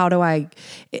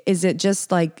is it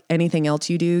just like anything else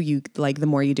you do? You like, the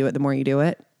more you do it, the more you do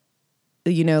it.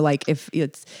 Like if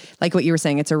it's like what you were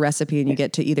saying, it's a recipe and you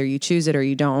get to either you choose it or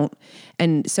you don't.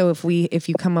 And so if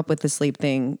you come up with the sleep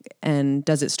thing, and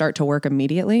does it start to work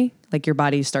immediately? Like your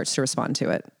body starts to respond to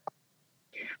it?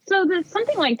 So there's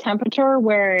something like temperature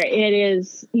where it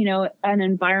is, an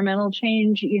environmental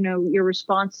change, your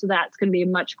response to that's going to be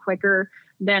much quicker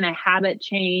than a habit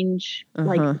change,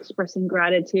 like expressing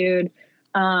gratitude,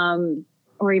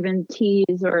 or even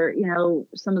teas or,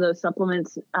 some of those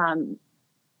supplements.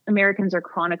 Americans are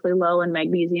chronically low in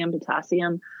magnesium,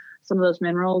 potassium, some of those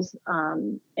minerals.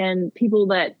 And people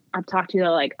that I've talked to, they're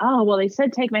like, oh, well, they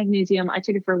said take magnesium. I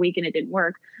took it for a week and it didn't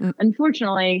work.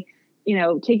 Unfortunately,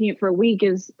 taking it for a week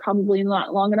is probably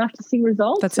not long enough to see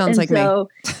results. That sounds like me. I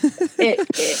took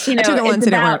it once,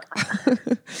 it didn't work.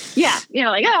 Yeah.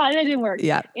 Like, oh, it didn't work.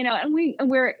 Yeah. And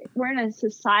we're in a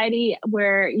society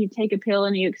where you take a pill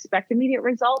and you expect immediate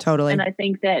results. Totally. And I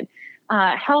think that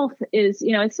health is,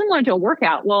 it's similar to a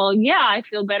workout. Well, yeah, I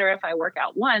feel better if I work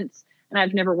out once, and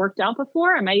I've never worked out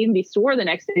before. I might even be sore the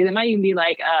next day. There might even be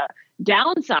like a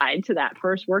downside to that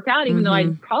first workout, even though I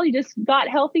probably just got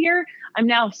healthier. I'm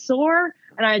now sore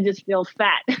and I just feel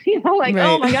fat, right. Oh my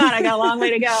God, I got a long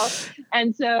way to go.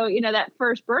 And so, that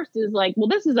first burst is like, well,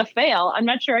 this is a fail. I'm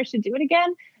not sure I should do it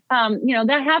again.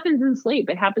 That happens in sleep.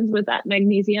 It happens with that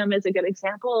magnesium is a good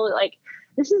example. Like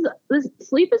this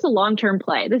sleep is a long-term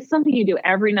play. This is something you do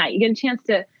every night. You get a chance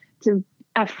to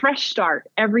a fresh start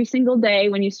every single day.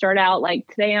 When you start out, like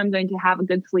today, I'm going to have a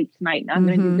good sleep tonight, and I'm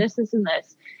going to do this, this, and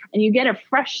this. And you get a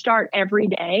fresh start every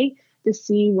day to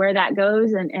see where that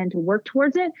goes and to work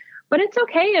towards it. But it's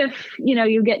okay if,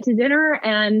 you get to dinner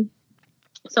and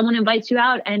someone invites you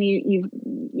out and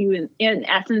you in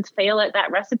essence fail at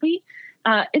that recipe.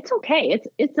 It's okay.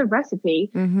 It's a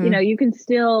recipe. You can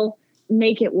still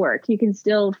make it work. You can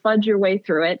still fudge your way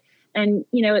through it. And,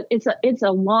 it's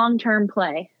a long-term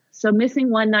play. So missing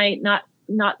one night, not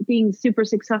being super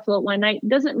successful at one night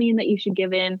doesn't mean that you should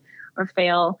give in or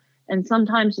fail. And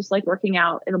sometimes just like working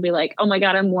out, it'll be like, oh my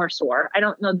God, I'm more sore. I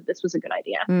don't know that this was a good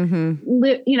idea.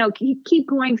 Keep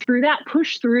going through that,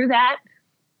 push through that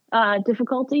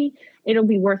difficulty. It'll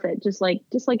be worth it. Just like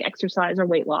exercise or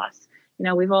weight loss.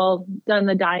 We've all done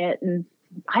the diet, and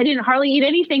I didn't hardly eat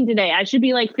anything today. I should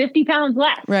be like 50 pounds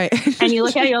less. Right. And you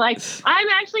look at it, you're like, I'm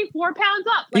actually 4 pounds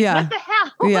up. Like, what the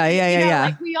hell? Yeah.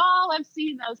 Like we all have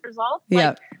seen those results. Yeah.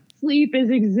 Like sleep is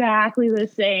exactly the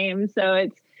same. So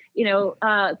it's,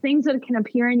 things that can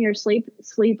appear in your sleep.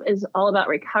 Sleep is all about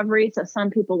recovery. So some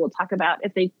people will talk about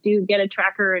if they do get a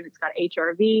tracker and it's got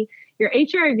HRV, your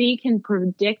HRV can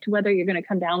predict whether you're going to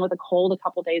come down with a cold a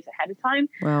couple days ahead of time.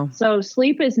 Wow. So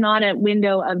sleep is not a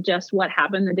window of just what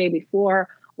happened the day before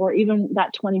or even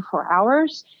that 24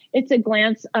 hours. It's a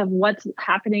glance of what's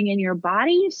happening in your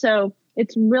body. So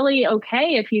it's really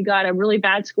okay if you got a really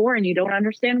bad score and you don't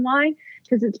understand why,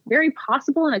 because it's very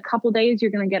possible in a couple days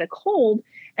you're going to get a cold,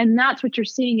 and that's what you're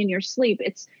seeing in your sleep.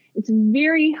 It's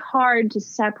very hard to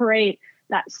separate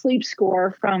that sleep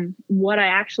score from what I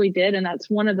actually did. And that's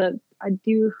I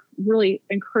do really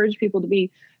encourage people to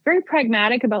be very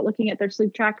pragmatic about looking at their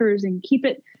sleep trackers and keep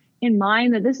it in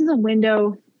mind that this is a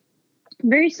window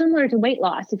very similar to weight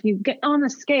loss. If you get on the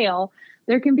scale,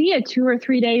 there can be a 2 or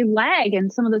 3 day lag in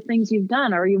some of the things you've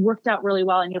done, or you worked out really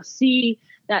well, and you'll see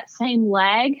that same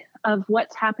lag of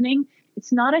what's happening.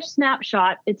 It's not a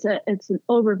snapshot. It's an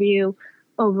overview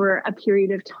over a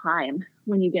period of time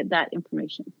when you get that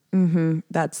information.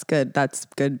 That's good. That's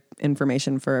good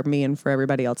information for me and for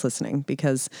everybody else listening,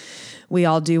 because we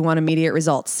all do want immediate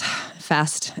results,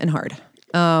 fast and hard.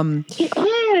 It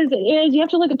is. It is. You have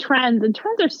to look at trends, and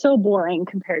trends are so boring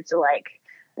compared to like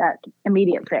that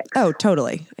immediate fix. Oh,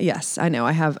 totally. Yes, I know.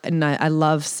 I have, and I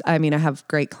love, I mean, I have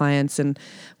great clients, and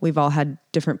we've all had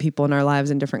different people in our lives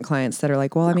and different clients that are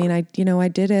like, well, I mean, I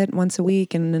did it once a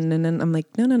week. And I'm like,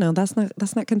 no, that's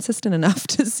not consistent enough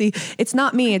to see. It's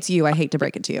not me, it's you. I hate to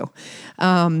break it to you.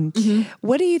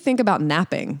 What do you think about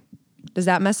napping? Does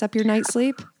that mess up your night's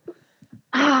sleep?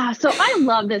 So I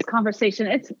love this conversation.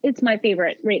 It's my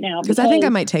favorite right now. Because I think I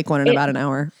might take one in about an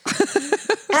hour.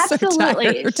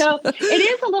 Absolutely. So it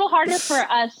is a little harder for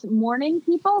us morning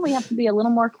people. We have to be a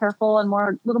little more careful and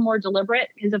a little more deliberate,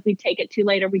 because if we take it too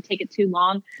late or we take it too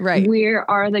long, right, we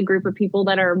are the group of people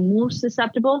that are most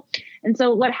susceptible. And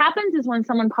so what happens is when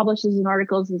someone publishes an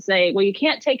articles and say, well, you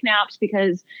can't take naps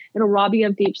because it'll rob you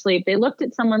of deep sleep. They looked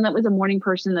at someone that was a morning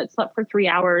person that slept for 3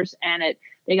 hours, and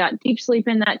they got deep sleep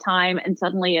in that time, and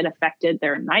suddenly it affected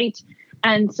their night.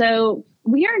 And so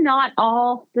we are not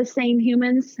all the same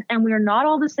humans, and we are not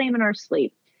all the same in our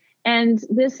sleep. And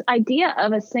this idea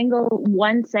of a single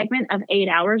one segment of 8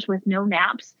 hours with no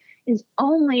naps is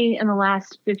only in the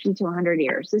last 50 to 100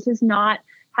 years. This is not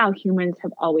how humans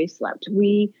have always slept.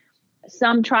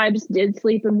 Some tribes did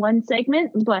sleep in one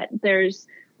segment, but there's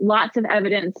lots of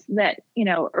evidence that,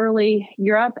 early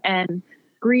Europe and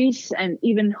Greece and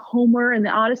even Homer in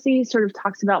the Odyssey sort of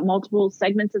talks about multiple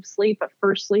segments of sleep, but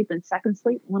first sleep and second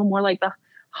sleep, a little more like the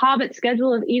Hobbit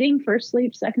schedule of eating, first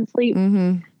sleep, second sleep,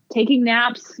 taking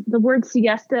naps. The word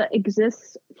siesta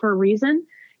exists for a reason.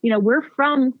 We're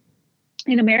from,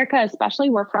 in America especially,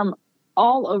 we're from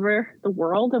all over the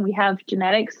world, and we have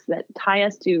genetics that tie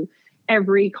us to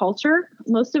every culture.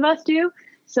 Most of us do.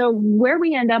 So where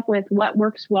we end up with what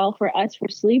works well for us for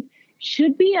sleep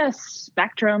should be a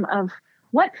spectrum of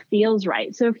what feels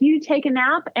right. So if you take a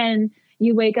nap and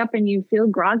you wake up and you feel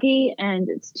groggy and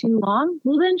it's too long,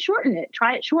 well, then shorten it.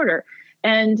 Try it shorter.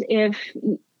 And if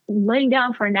laying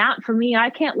down for a nap, for me, I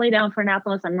can't lay down for a nap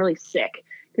unless I'm really sick,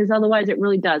 because otherwise it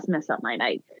really does mess up my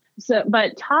night. So,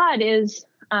 but Todd is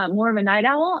more of a night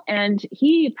owl, and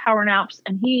he power naps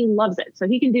and he loves it. So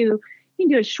he can do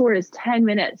as short as 10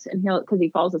 minutes, and because he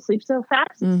falls asleep so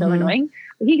fast, it's so annoying.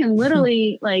 But he can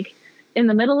literally like in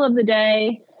the middle of the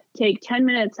day, take 10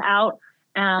 minutes out,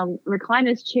 recline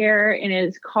his chair in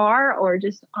his car, or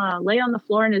just lay on the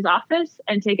floor in his office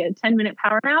and take a 10-minute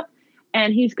power nap.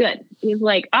 And he's good. He's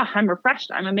like, I'm refreshed.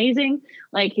 I'm amazing.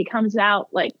 Like he comes out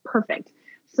like perfect.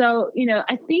 So,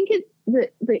 I think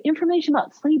the information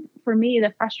about sleep for me,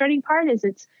 the frustrating part is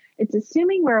it's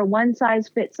assuming we're a one size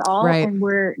fits all, right, and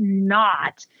we're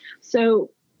not. So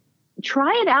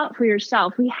try it out for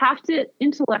yourself. We have to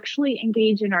intellectually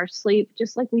engage in our sleep,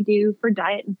 just like we do for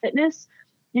diet and fitness.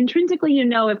 Intrinsically,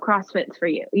 if CrossFit's for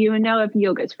you, if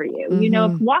yoga's for you,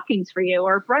 if walking's for you,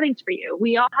 or if running's for you.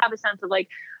 We all have a sense of like,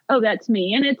 oh, that's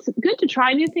me. And it's good to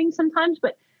try new things sometimes,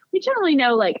 but we generally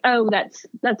know like, oh,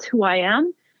 that's who I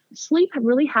am. Sleep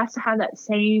really has to have that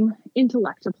same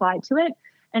intellect applied to it.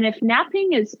 And if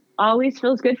napping always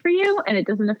feels good for you and it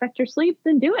doesn't affect your sleep,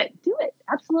 then do it. Do it.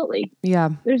 Absolutely. Yeah.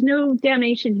 There's no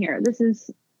damnation here. This is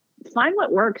find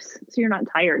what works so you're not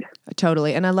tired.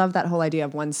 Totally. And I love that whole idea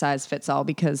of one size fits all,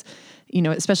 because,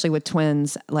 especially with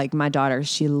twins, like my daughter,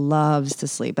 she loves to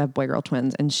sleep. I have boy-girl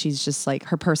twins, and she's just like,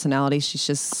 her personality, she's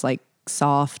just like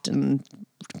soft and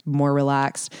more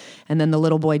relaxed. And then the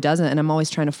little boy doesn't. And I'm always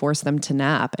trying to force them to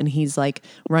nap. And he's like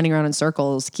running around in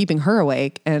circles, keeping her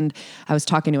awake. And I was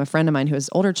talking to a friend of mine who has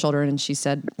older children, and she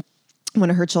said one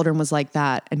of her children was like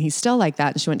that, and he's still like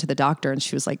that. And she went to the doctor, and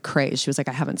she was like crazed. She was like,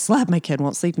 I haven't slept. My kid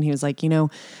won't sleep. And he was like,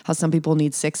 how some people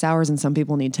need 6 hours and some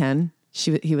people need 10.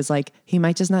 He was like, he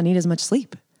might just not need as much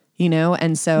sleep,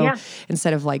 And so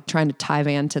instead of like trying to tie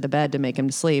Van to the bed to make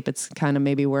him sleep, it's kind of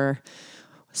maybe we're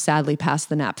sadly past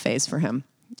the nap phase for him.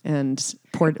 And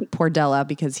poor Della,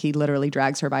 because he literally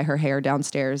drags her by her hair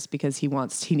downstairs because he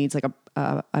needs like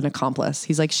an accomplice.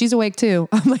 He's like, she's awake too.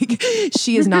 I'm like,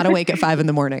 she is not awake at 5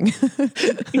 a.m.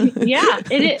 Yeah,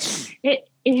 it is.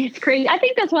 It's crazy. I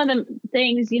think that's one of the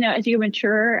things, as you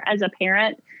mature as a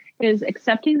parent, is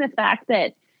accepting the fact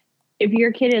that if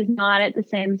your kid is not at the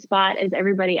same spot as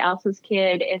everybody else's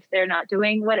kid, if they're not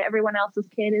doing what everyone else's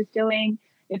kid is doing,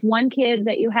 if one kid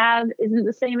that you have isn't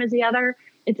the same as the other,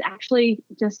 it's actually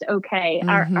just okay.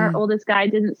 Mm-hmm. Our oldest guy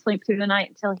didn't sleep through the night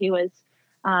until he was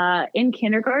in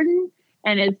kindergarten,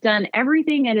 and has done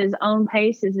everything at his own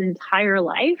pace his entire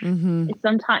life. Mm-hmm. It's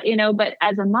sometimes, but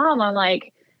as a mom, I'm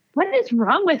like, what is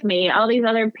wrong with me? All these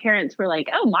other parents were like,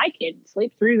 oh, my kid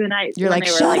sleep through the night. You're like,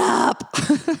 shut up.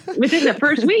 Within the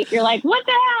first week, you're like, what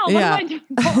the hell? What am I doing?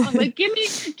 Like, give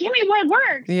me what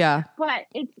works. Yeah. But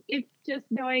just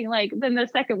knowing like, then the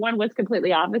second one was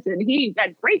completely opposite. He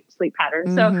had great sleep patterns.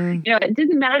 Mm-hmm. So, it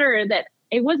didn't matter that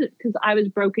it wasn't because I was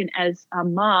broken as a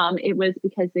mom. It was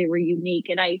because they were unique.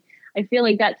 And I feel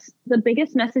like that's the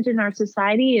biggest message in our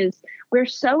society is we're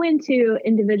so into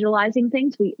individualizing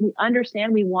things. We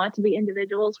understand we want to be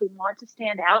individuals. We want to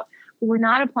stand out, but we're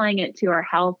not applying it to our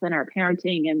health and our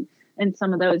parenting and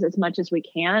some of those as much as we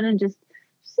can. And just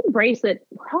embrace it.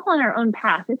 We're all on our own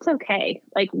path. It's okay.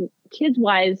 Like kids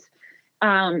wise,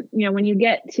 when you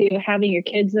get to having your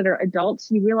kids that are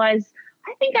adults, you realize,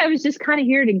 I think I was just kind of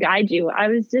here to guide you. I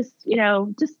was just,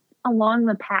 just along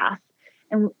the path.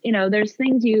 And, there's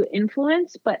things you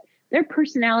influence, but their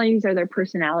personalities are their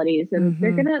personalities, and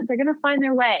they're going to find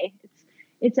their way.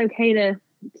 It's okay to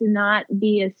not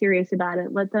be as serious about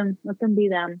it. Let them be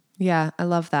them. Yeah. I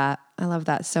love that. I love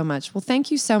that so much. Well,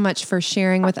 thank you so much for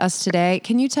sharing with us today.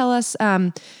 Can you tell us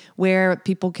where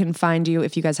people can find you,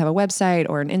 if you guys have a website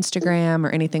or an Instagram or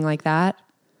anything like that?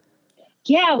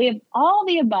 Yeah, we have all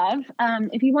the above.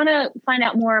 If you want to find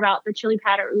out more about the Chili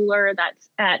Pad at Ooler, that's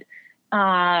at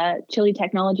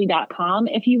chilitechnology.com.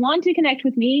 If you want to connect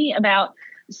with me about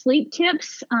sleep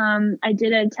tips, I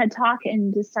did a TED Talk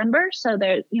in December. So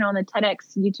there, on the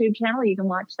TEDx YouTube channel, you can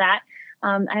watch that.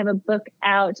 I have a book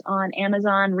out on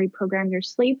Amazon, Reprogram Your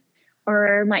Sleep,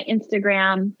 or my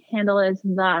Instagram handle is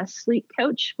The Sleep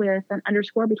Coach with an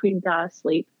underscore between the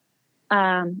sleep.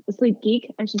 The Sleep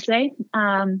Geek, I should say,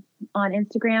 on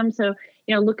Instagram. So,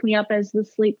 look me up as The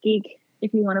Sleep Geek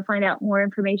if you want to find out more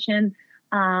information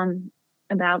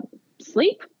about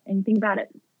sleep, anything about it.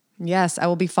 Yes, I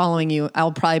will be following you.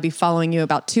 I'll probably be following you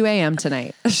about 2 a.m.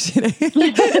 tonight.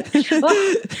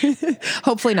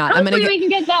 Hopefully not. Hopefully we can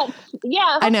get that.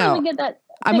 Yeah, I know. We get that.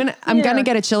 I'm gonna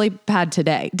get a Chili Pad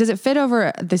today. Does it fit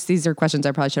over this? These are questions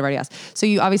I probably should have already asked. So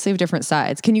you obviously have different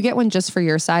sides. Can you get one just for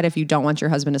your side if you don't want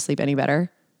your husband to sleep any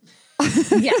better?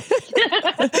 Yes.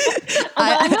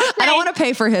 I don't want to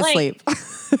pay for his sleep.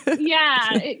 Yeah,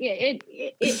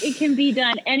 it can be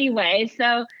done anyway.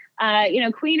 So,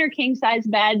 queen or king size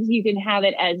beds, you can have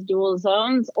it as dual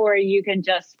zones, or you can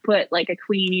just put like a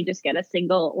queen, you just get a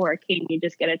single, or a king, you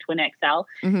just get a twin XL,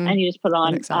 and you just put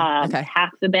on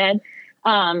half the bed.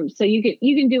 So you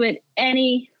can do it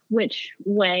any which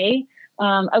way.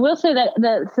 I will say that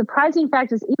the surprising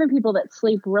fact is even people that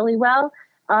sleep really well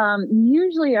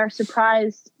usually are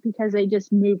surprised because they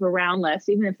just move around less.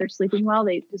 Even if they're sleeping well,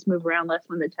 they just move around less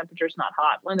when the temperature's not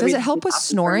hot. Does it help with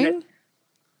snoring?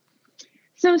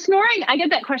 So snoring, I get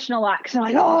that question a lot because I'm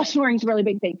like, oh, snoring's a really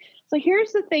big thing. So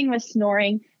here's the thing with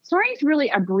snoring. Snoring is really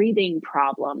a breathing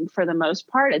problem for the most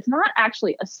part. It's not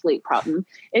actually a sleep problem.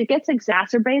 It gets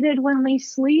exacerbated when we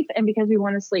sleep and because we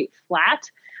want to sleep flat.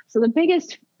 So the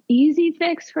biggest easy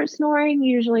fix for snoring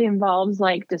usually involves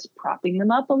like just propping them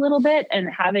up a little bit and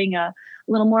having a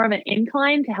little more of an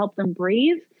incline to help them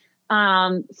breathe.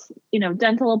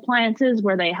 Dental appliances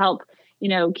where they help,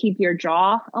 keep your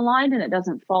jaw aligned and it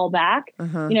doesn't fall back.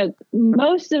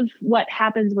 Most of what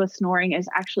happens with snoring is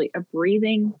actually a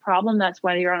breathing problem. That's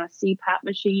why you're on a CPAP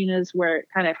machine is where it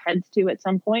kind of heads to at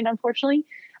some point, unfortunately,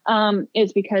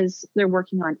 is because they're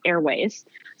working on airways.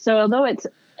 So although it's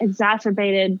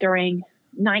exacerbated during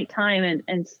nighttime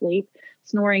and sleep,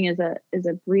 snoring is a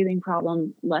breathing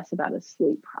problem, less about a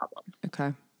sleep problem.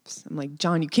 Okay. I'm like,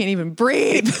 John, you can't even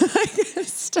breathe.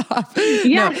 Stop.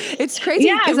 Yeah. No, it's crazy.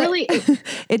 Yeah, really.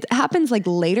 It happens like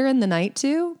later in the night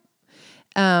too.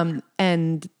 And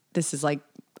this is like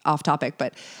off topic,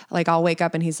 but like I'll wake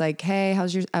up and he's like, hey, I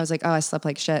was like, oh, I slept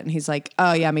like shit. And he's like,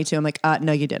 oh yeah, me too. I'm like,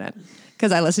 no, you didn't.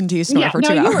 Cause I listened to you snore for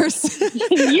 2 hours.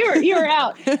 You were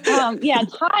out.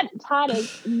 Todd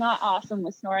is not awesome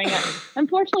with snoring.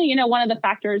 Unfortunately, one of the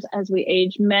factors as we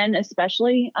age, men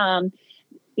especially,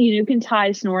 you can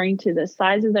tie snoring to the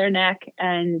size of their neck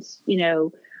and,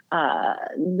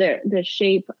 the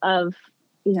shape of,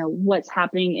 what's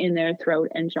happening in their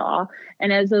throat and jaw.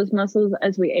 And as those muscles,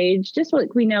 as we age, just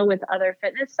like we know with other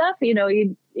fitness stuff,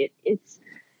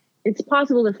 it's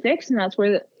possible to fix. And that's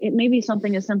where it may be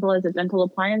something as simple as a dental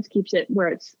appliance keeps it where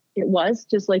it was,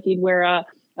 just like you'd wear a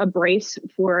brace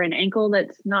for an ankle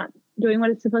that's not doing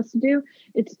what it's supposed to do.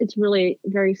 It's really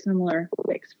very similar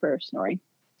fix for snoring.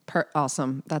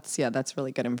 Awesome. That's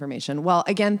really good information. Well,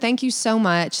 again, thank you so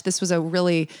much. This was a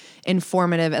really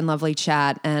informative and lovely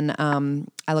chat. And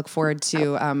I look forward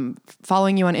to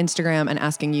following you on Instagram and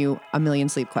asking you a million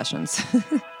sleep questions.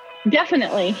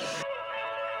 Definitely.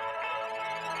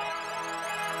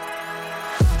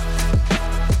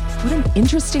 What an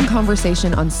interesting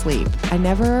conversation on sleep. I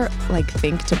never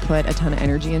think to put a ton of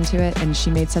energy into it. And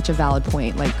she made such a valid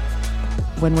point.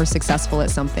 When we're successful at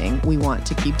something, we want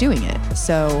to keep doing it.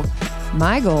 So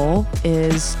My goal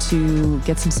is to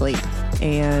get some sleep,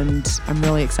 and I'm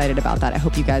really excited about that. I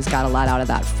hope you guys got a lot out of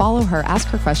that. Follow her, ask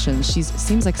her questions. She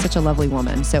seems like such a lovely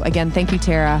woman. So again, thank you,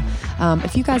 Tara.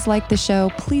 If you guys like the show,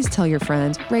 please tell your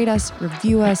friends, rate us,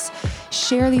 review us,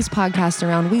 share these podcasts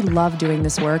around. We love doing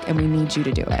this work and we need you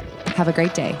to do it. Have a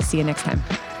great day. See you next time.